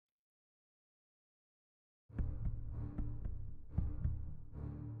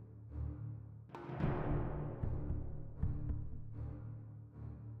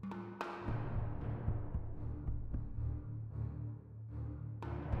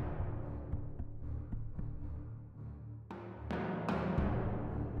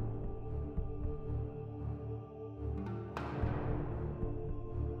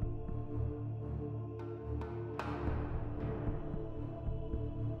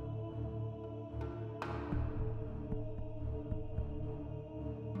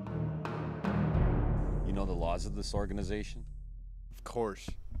laws of this organization? Of course.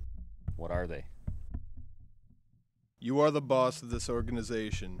 What are they? You are the boss of this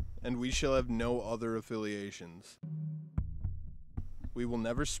organization, and we shall have no other affiliations. We will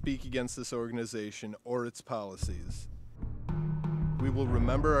never speak against this organization or its policies. We will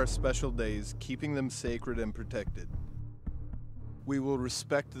remember our special days, keeping them sacred and protected. We will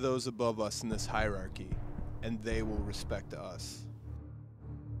respect those above us in this hierarchy, and they will respect us.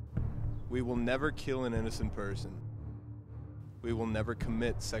 We will never kill an innocent person. We will never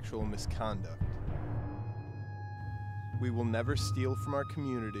commit sexual misconduct. We will never steal from our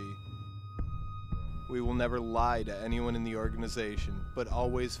community. We will never lie to anyone in the organization, but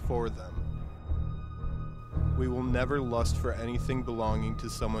always for them. We will never lust for anything belonging to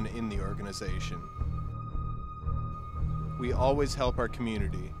someone in the organization. We always help our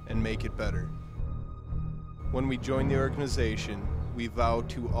community and make it better. When we join the organization, we vow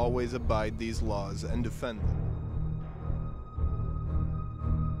to always abide these laws and defend them.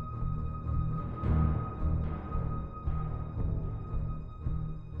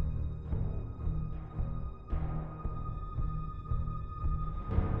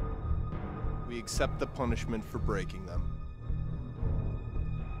 We accept the punishment for breaking them.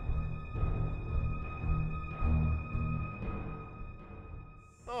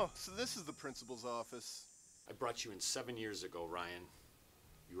 Oh, so this is the principal's office. I brought you in 7 years ago, Ryan.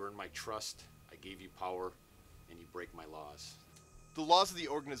 You earned my trust, I gave you power, and you break my laws. The laws of the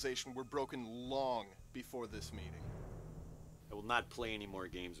organization were broken long before this meeting. I will not play any more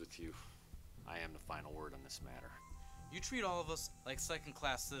games with you. I am the final word on this matter. You treat all of us like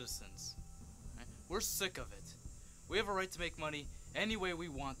second-class citizens. We're sick of it. We have a right to make money any way we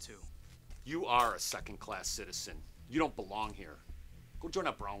want to. You are a second-class citizen. You don't belong here. Go join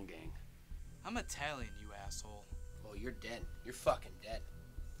a brown gang. I'm Italian, you asshole. Oh, you're dead. You're fucking dead.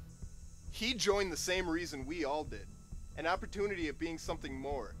 He joined the same reason we all did. An opportunity at being something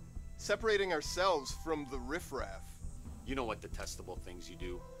more. Separating ourselves from the riffraff. You know what detestable things you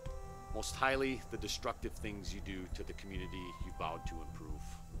do. Most highly, the destructive things you do to the community you vowed to improve.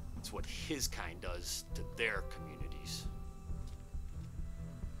 It's what his kind does to their communities.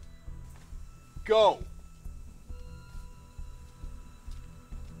 Go!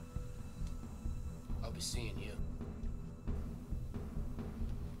 I'll be seeing you.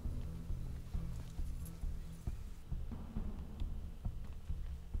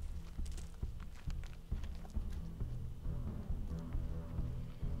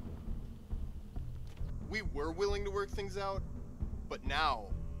 We were willing to work things out, but now...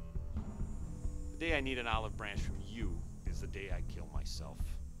 The day I need an olive branch from you is the day I kill myself.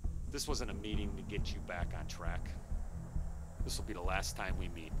 This wasn't a meeting to get you back on track. This will be the last time we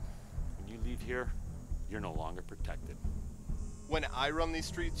meet. When you leave here, you're no longer protected. When I run these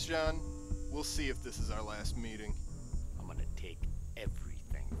streets, John, we'll see if this is our last meeting. I'm gonna take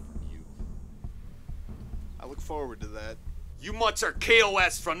everything from you. I look forward to that. You mutts are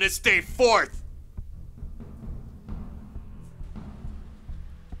KOS from this day forth!